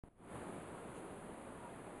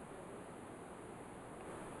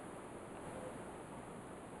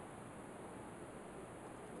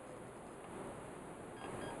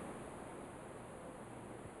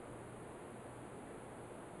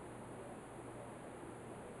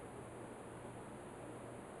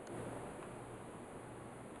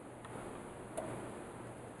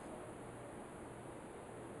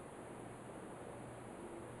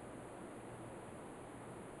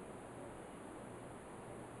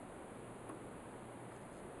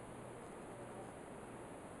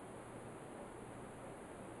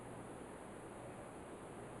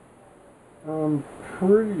I'm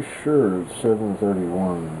pretty sure it's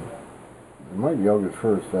 7:31. It might be August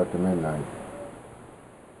 1st after midnight.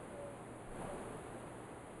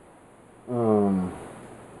 Um,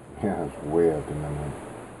 yeah, it's way after midnight.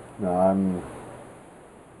 No, I'm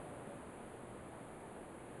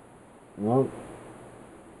not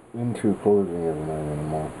into closing every night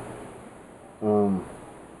anymore.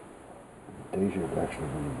 Day shift actually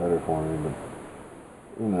would be better for me, but,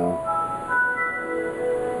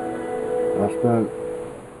 I spent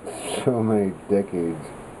so many decades,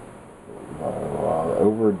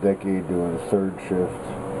 over a decade doing third shift,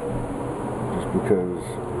 just because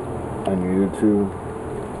I needed to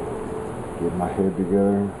get my head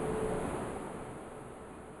together.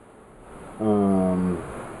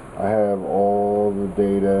 I have all the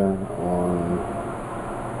data on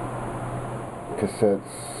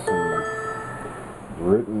cassettes and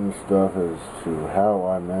written stuff as to how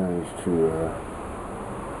I managed to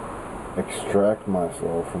extract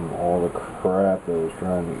myself from all the crap that was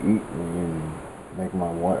trying to eat me and make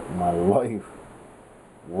my life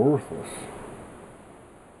worthless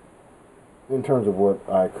in terms of what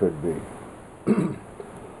I could be.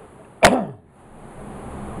 Yeah,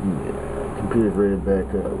 computer's ready to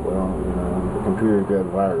back up. Well, the computer's got a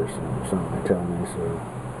virus or something, they tell me, so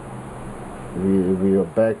if you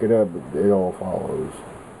back it up, it all follows.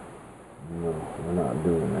 No, we're not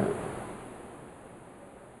doing that.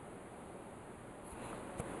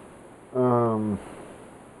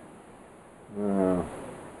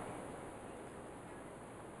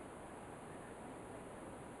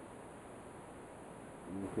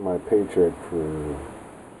 My paycheck for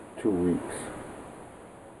 2 weeks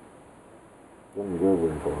doesn't go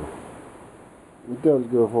very far. It does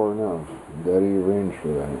go far enough. Daddy arranged for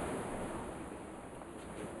that.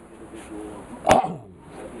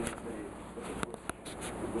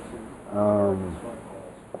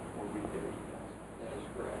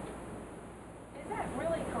 Is that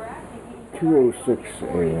really correct? 2:06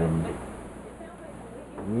 a.m.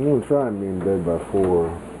 I'm gonna try and be in bed by 4.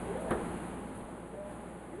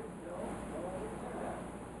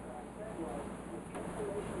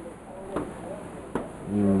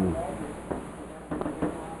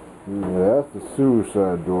 Yeah, that's the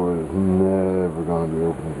suicide door that's never gonna be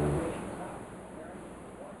open again.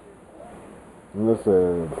 Unless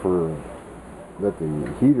let the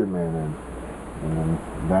heater man in, and then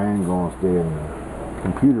Diane gonna stay in the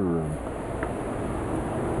computer room.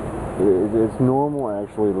 It's normal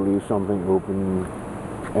actually to leave something open.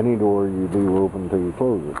 Any door you leave open until you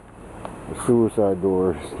close it. The suicide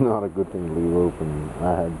door is not a good thing to leave open.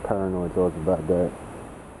 I had paranoid thoughts about that.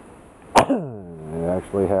 It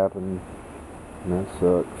actually happened, and that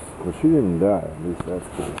sucks. But she didn't die, at least that's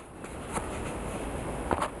cool.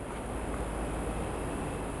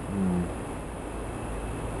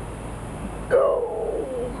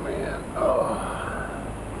 Oh, man.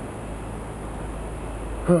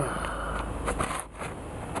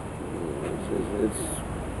 It's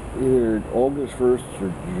either August 1st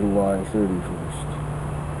or July 31st.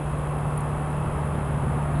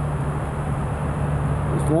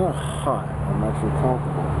 It's not hot. I'm actually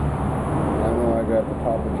comfortable. I know I got the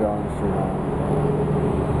Papa John's shirt on.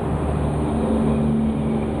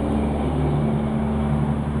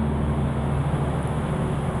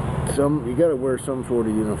 You gotta wear some sort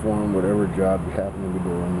of uniform, whatever job you happen to be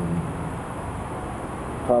doing. And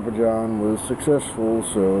Papa John was successful,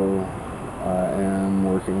 so I am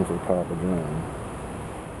working for Papa John.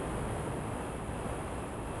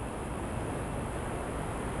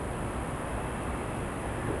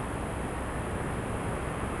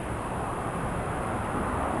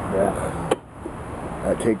 Yeah,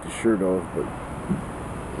 I take the shirt off, but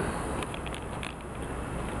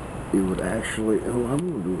it would actually. Oh, I'm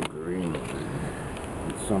gonna do a green one.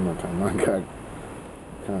 It's summertime. I got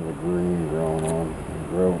kind of a green growing on,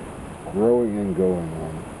 growing and going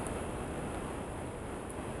on.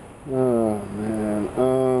 Oh man,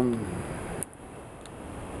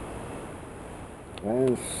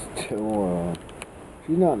 Diane's still.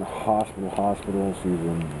 She's not in a hospital. She's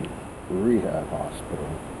in a rehab hospital.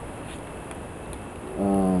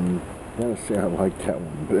 Gotta say I like that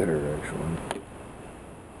one better actually.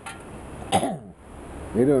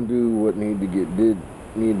 They don't do what need to get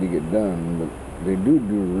done, but they do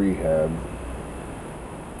rehab.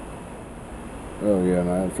 Oh yeah, and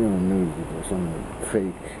I've seen on the news that there's something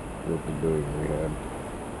fake that they're doing rehab.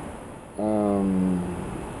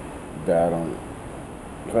 That I don't.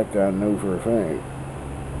 In fact, I know for a fact.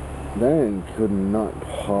 Diane could not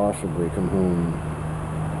possibly come home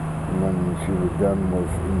when she was done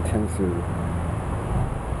with intensive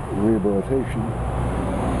rehabilitation.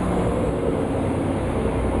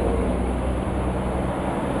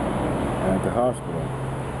 at the hospital.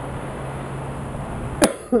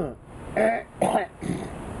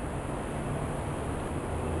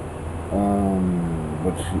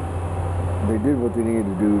 But they did what they needed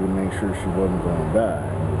to do to make sure she wasn't going to die,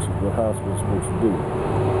 which is what hospitals are supposed to do.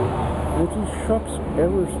 If these trucks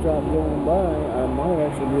ever stop going by, I might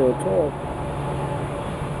actually be able to talk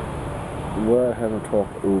without having to talk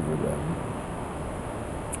over them.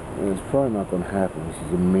 And it's probably not going to happen. This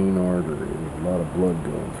is a main artery. There's a lot of blood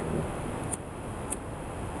going through.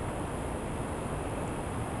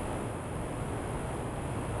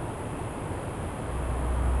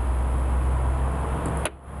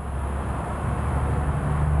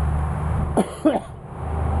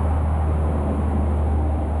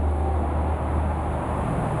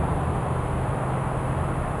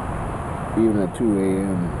 Even at 2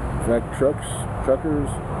 a.m. In fact, truckers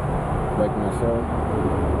like myself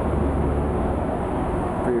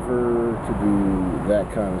prefer to do that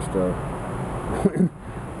kind of stuff.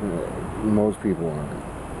 Most people aren't.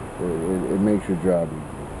 It makes your job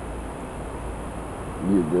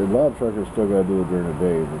easier. A lot of truckers still gotta do it during the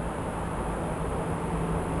day, but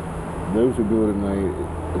those who do it at night,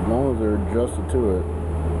 as long as they're adjusted to it,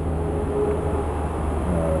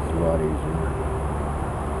 it's a lot easier.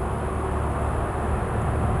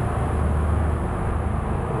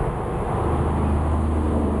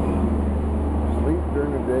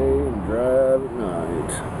 During the day and drive at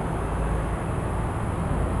night.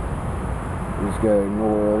 You just gotta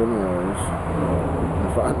ignore all the noise and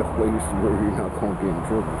find a place where you're not going to get in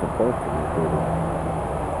trouble for parking.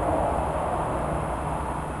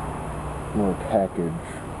 More package.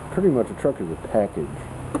 Pretty much a truck is a package.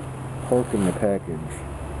 Parking the package.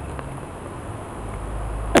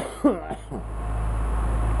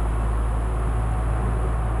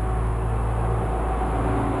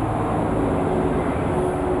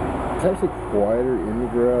 It's actually quieter in the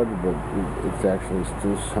garage, but it's actually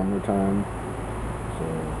still summertime, so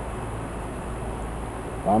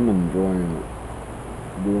I'm enjoying it,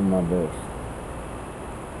 doing my best.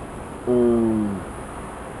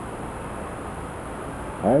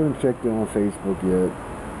 I haven't checked in on Facebook yet.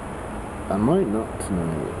 I might not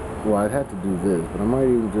tonight. Well, I'd have to do this, but I might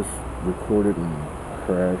even just record it and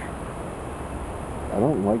crash. I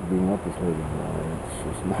don't like being up this late anymore. It's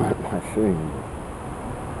just not my thing.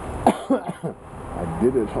 I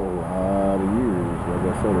did it a lot of years, like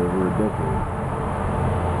I said, over a decade.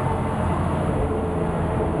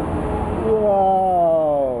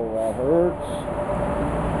 Wow, that hurts.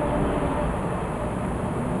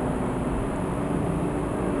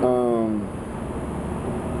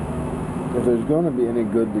 If there's going to be any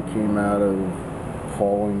good that came out of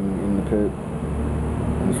falling in the pit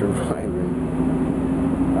and surviving,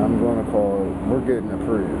 I'm going to call it, we're getting a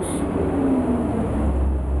Prius.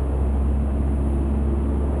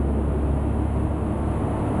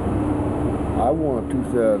 I want a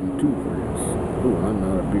 2002 Prius. Ooh, I'm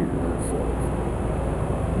not a beer, that sucks.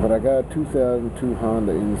 But I got a 2002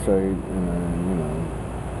 Honda Insight, and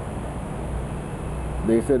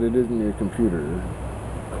they said it isn't your computer.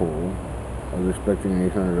 Cool. I was expecting an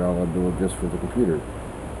 $800 bill just for the computer.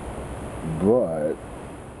 But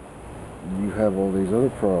you have all these other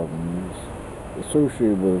problems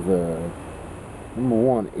associated with, number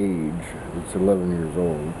one, age. It's 11 years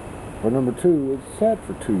old. But number two, it's sat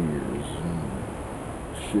for 2 years.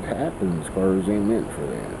 Shit happens. Cars ain't meant for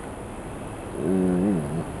that.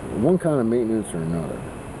 One kind of maintenance or another.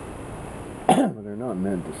 But they're not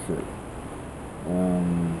meant to sit.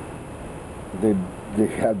 They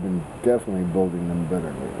have been definitely building them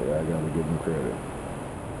better lately. I gotta give them credit.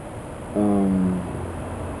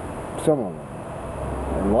 Some of them.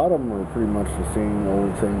 A lot of them are pretty much the same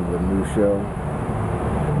old thing with a new shell.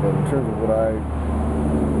 But in terms of what I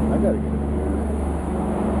gotta get it.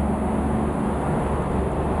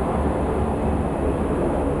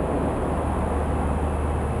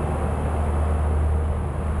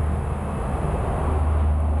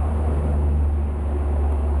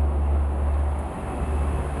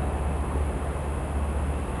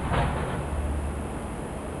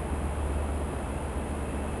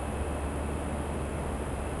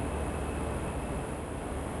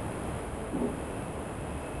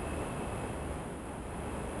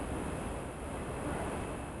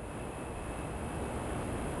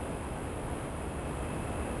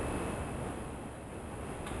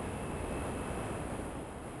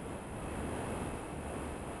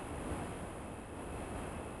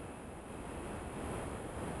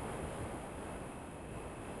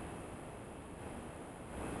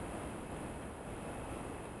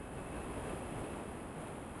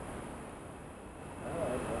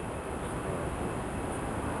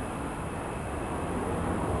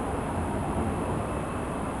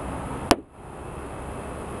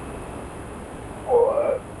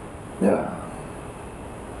 Yeah.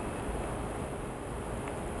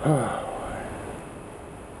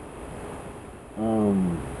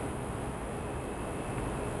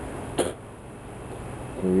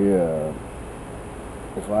 Yeah.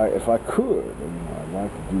 If I could, I'd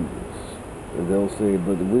like to do this. They'll say,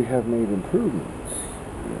 but we have made improvements.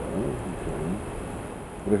 Yeah, okay.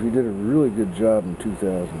 But if you did a really good job in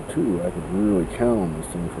 2002, I could really count on this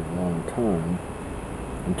thing for a long time.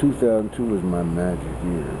 And 2002 was my magic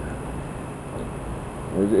year.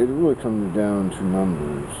 It really comes down to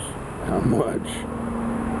numbers, how much.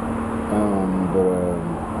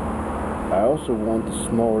 I also want the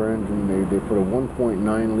smaller engine. They put a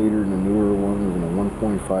 1.9 liter in the newer ones and a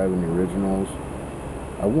 1.5 in the originals.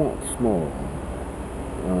 I want small.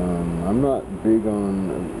 I'm not big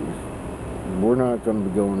on. We're not going to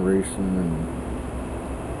be going racing, and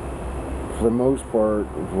for the most part,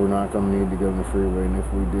 we're not going to need to go on the freeway. And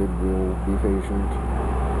if we did, we'll be patient.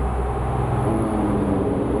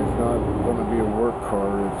 It's not going to be a work car.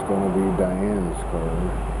 It's going to be Diana's car.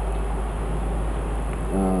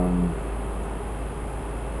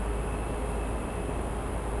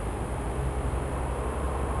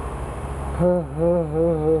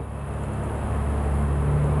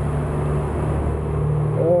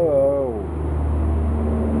 Oh.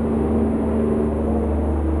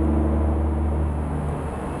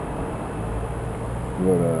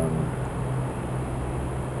 But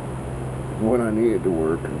when I need it to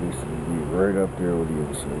work, it needs to be right up there with the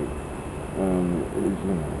Insight.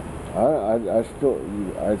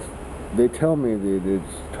 They tell me that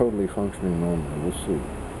it's totally functioning normally. We'll see.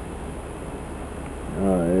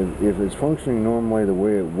 If it's functioning normally the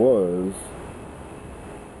way it was,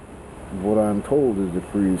 what I'm told is the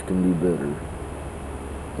Prius can do better,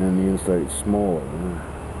 and the Insight's smaller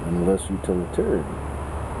and less utilitarian.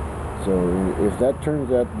 So if that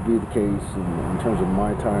turns out to be the case in terms of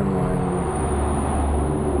my timeline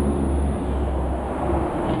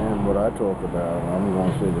and what I talk about, I'm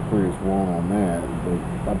going to say the Prius won on that. But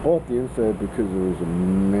I bought the Insight because it was a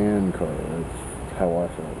man car. That's how I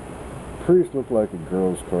felt. Prius looked like a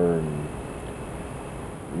girl's car, and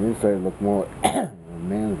the Insight looked more like a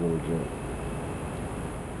man's little jet.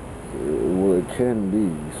 Well, it can be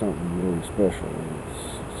something really special.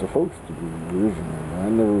 It's supposed to be original. I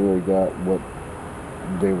never really got what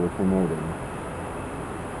they were promoting.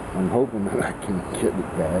 I'm hoping that I can get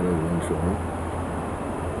that eventually.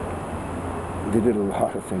 They did a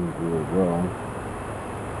lot of things really well.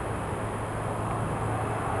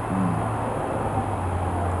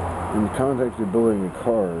 In the context of building a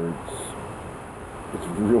car, it's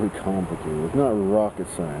really complicated. It's not rocket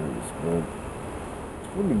science, but it's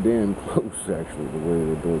pretty damn close, actually, the way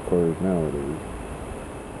they build cars nowadays.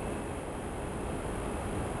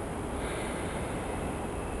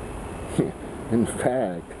 In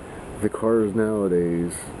fact, the cars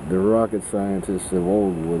nowadays, the rocket scientists of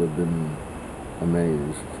old would have been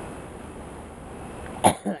amazed.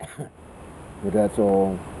 But that's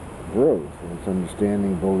all growth. It's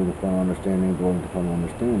understanding, building upon understanding, building upon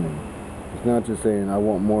understanding. It's not just saying I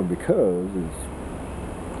want more because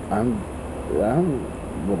I'm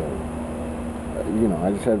whatever.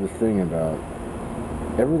 I just have this thing about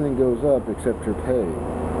everything goes up except your pay.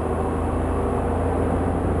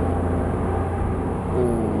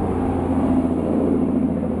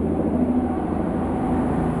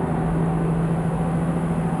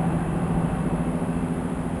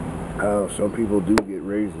 Some people do get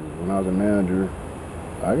raises. When I was a manager,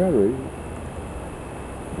 I got raises.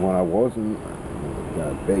 When I wasn't, you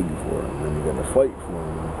gotta beg for them, then you gotta fight for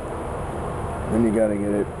them. Then you gotta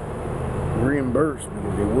get it reimbursed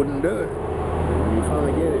because they wouldn't do it. When you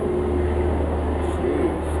finally get it,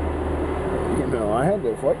 jeez. I had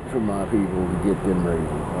to fight for my people to get them raises.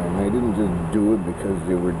 And they didn't just do it because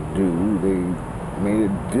they were due. They made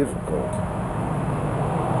it difficult.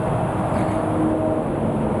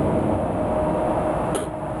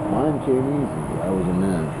 Mine came easy. I was a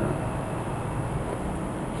manager.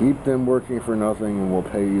 Keep them working for nothing and we'll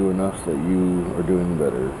pay you enough that you are doing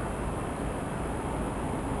better.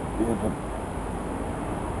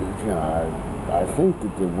 Yeah, I think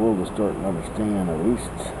that the world is starting to understand, at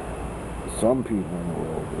least some people in the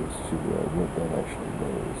world, as to what that actually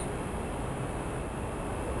does.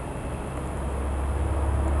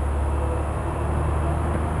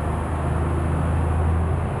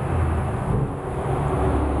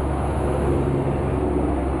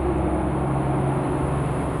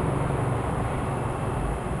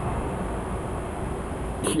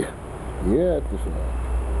 Yeah, it's a fact.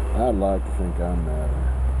 I'd like to think I matter.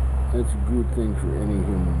 It's a good thing for any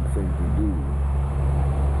human thing to do.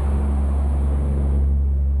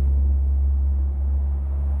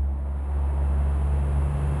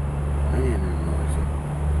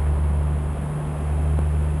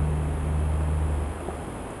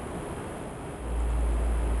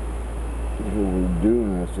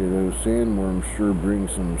 sandworms sure bring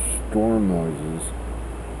some storm noises.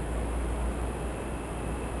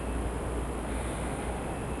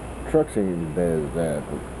 Trucks ain't as bad as that,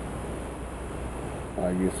 but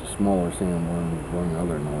I guess the smaller sandworms bring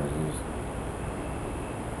other noises.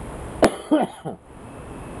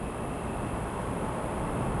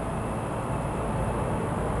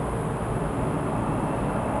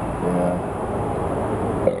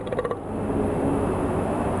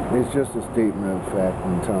 It's just a statement of fact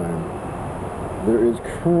and time. There is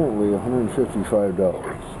currently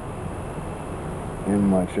 $155 in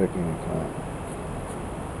my checking account.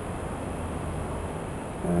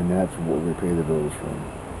 And that's what we pay the bills from.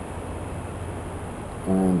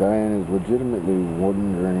 And Diane is legitimately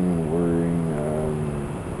wondering and worrying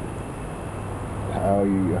how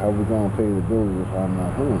we're going to pay the bills if I'm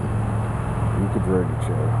not home. You could write a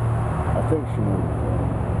check. I think she knows.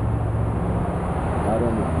 I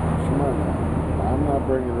don't know. She might not. I'm not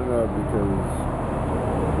bringing it up because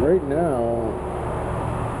right now,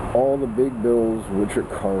 all the big bills, which are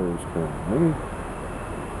cars currently,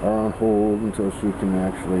 are on hold until she can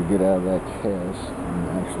actually get out of that cast and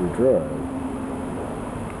actually drive.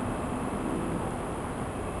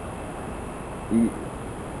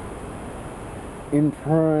 In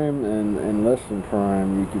prime and less than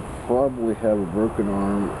prime, you could probably have a broken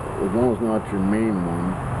arm, as long as not your main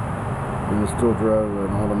one, and still drive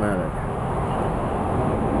an automatic.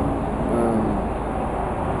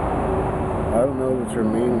 I don't know if it's her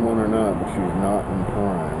main one or not, but she's not in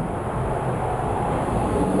prime.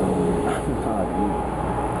 I'm not either.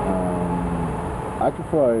 I could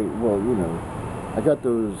probably, well, you know, I got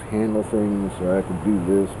those handle things so I could do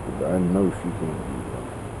this, but I know she can't do that.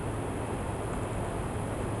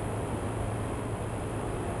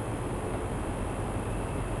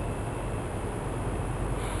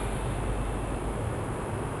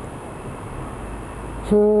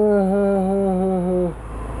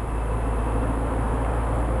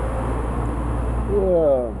 Yeah.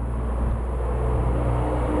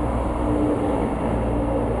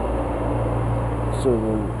 So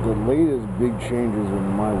the latest big changes in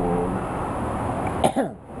my world,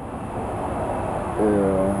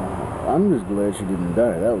 I'm just glad she didn't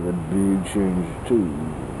die. That was a big change too.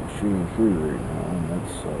 She ain't free right now, and that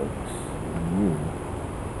sucks.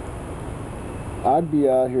 I'd be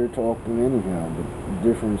out here talking anyhow, but the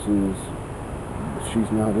difference is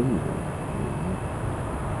she's not in there.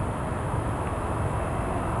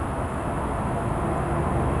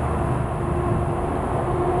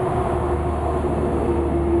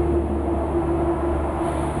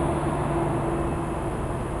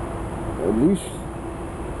 At least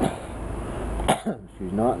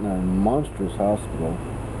she's not in a monstrous hospital.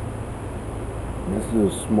 This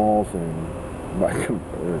is a small thing by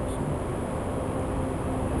comparison.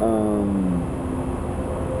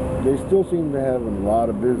 They still seem to have a lot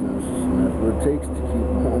of business, and that's what it takes to keep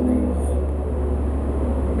all these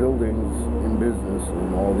buildings in business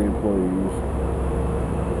and all the employees.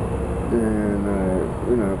 And,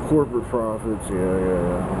 you know, corporate profits,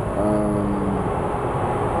 yeah.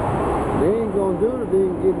 They ain't gonna do it if they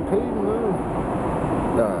ain't getting paid enough.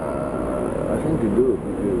 I think they do it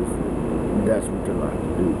because that's what they like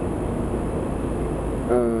to do.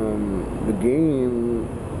 The game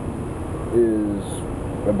is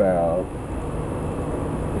about,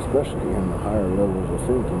 especially in the higher levels of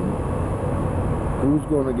thinking, who's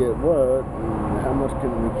going to get what, and how much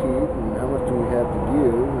can we keep, and how much do we have to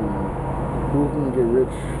give, and who can get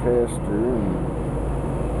rich faster,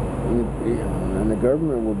 and the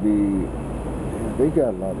government will be, they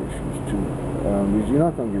got a lot of issues too, because you're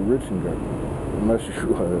not going to get rich in government, unless you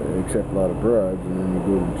accept a lot of bribes, and then you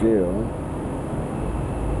go to jail.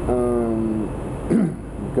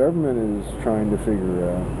 The government is trying to figure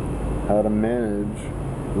out how to manage,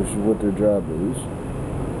 which is what their job is,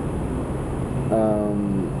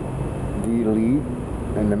 the elite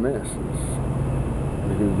and the masses.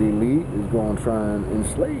 Because the elite is going to try and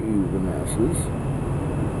enslave the masses,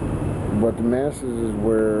 but the masses is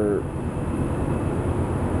where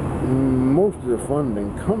most of the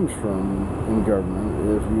funding comes from in government,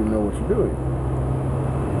 if you know what you're doing.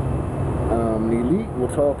 The elite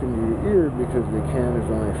will talk into your ear because they can, there's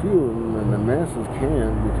only a few of them, and the masses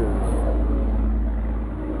can because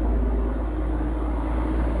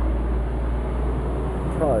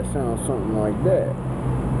it probably sounds something like that.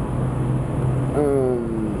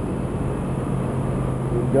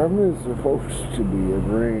 The government is supposed to be a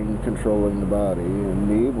brain controlling the body,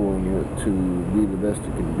 enabling it to be the best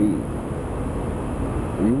it can be.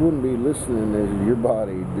 You wouldn't be listening if your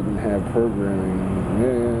body didn't have programming.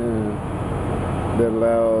 Yeah. that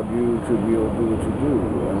allowed you to be able to do what you do.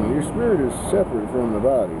 I mean, your spirit is separate from the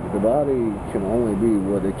body. The body can only be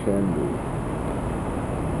what it can be.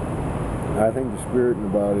 I think the spirit and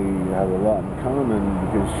the body have a lot in common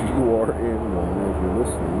because you are in one if you're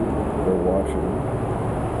listening or watching.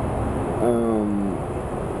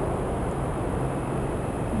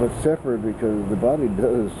 But separate because the body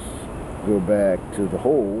does go back to the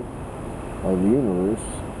whole of the universe,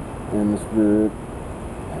 and the spirit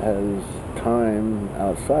has time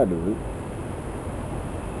outside of it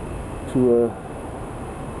to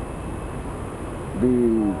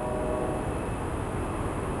be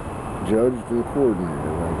judged and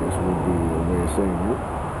coordinated, I guess would be a way of saying it.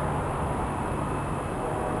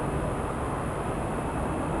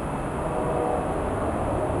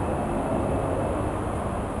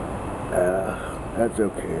 That's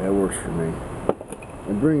okay, that works for me.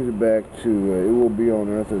 It brings it back to, it will be on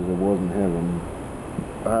earth as it was in heaven.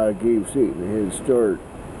 I gave Satan a head start.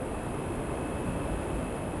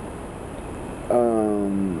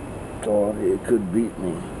 Thought it could beat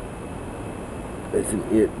me. It's an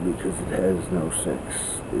it because it has no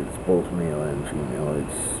sex. It's both male and female.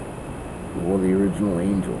 It's one of the original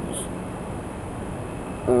angels.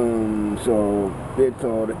 So it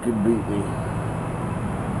thought it could beat me.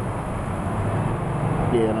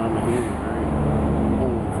 Yeah, and I'm here, right?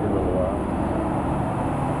 Only for a little while.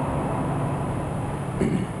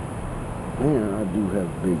 Man, I do have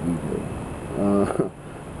a big ego.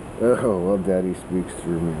 Oh, Daddy speaks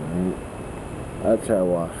through me, right? That's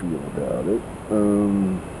how I feel about it.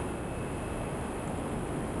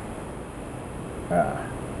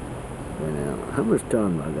 Right now, how much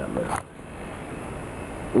time I got left?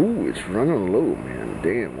 Ooh, it's running low, man.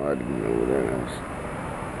 Damn, I didn't know what that was.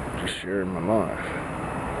 Just sharing my life.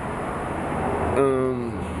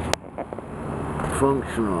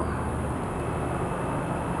 Functional.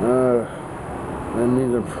 That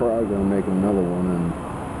means I'm probably gonna make another one, and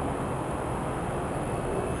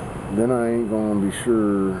then I ain't gonna be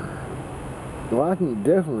sure. Well, I can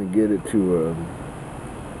definitely get it to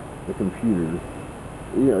the computer.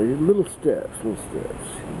 You know, your little steps, You know.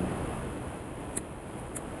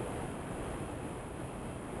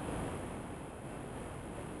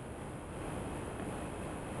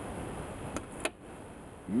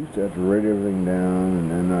 Used to have to write everything down, and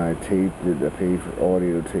then I taped it. I paid for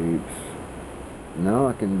audio tapes. Now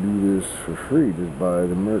I can do this for free. Just buy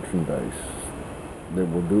the merchandise that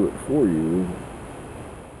will do it for you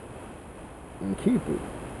and keep it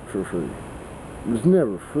for free. It's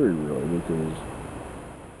never free, really, because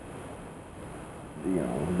you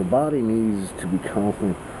know the body needs to be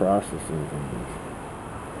constantly processing things,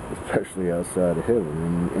 especially outside of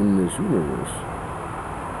heaven in this universe.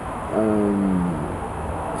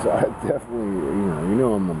 So I definitely, you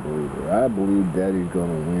know I'm a believer. I believe Daddy's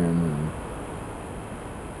gonna win,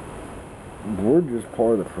 and we're just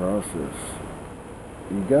part of the process.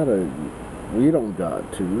 You don't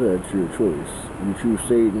got to, that's your choice. You choose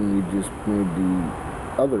Satan, you just made the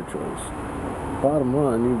other choice. Bottom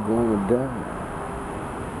line, you're gonna die.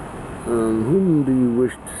 Whom do you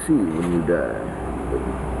wish to see when you die?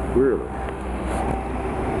 Really?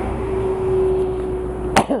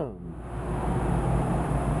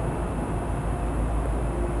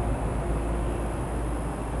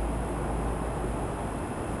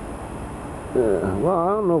 Well, I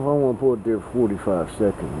don't know if I want to put it there for 45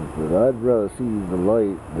 seconds, but I'd rather see the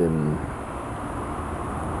light than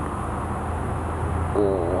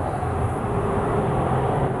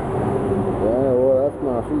yeah, well, that's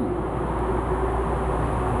my feet.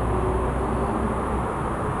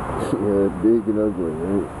 Yeah, big and ugly,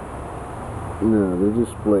 right? No, they're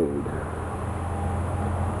displayed.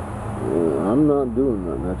 I'm not doing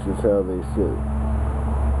nothing, that's just how they sit.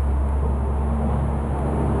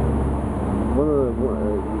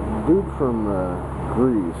 Dude from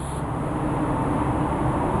Greece,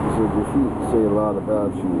 he said your feet say a lot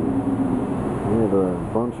about you. He had a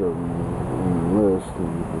bunch of them on the list,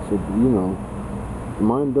 and he said,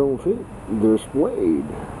 mine don't fit. They're splayed.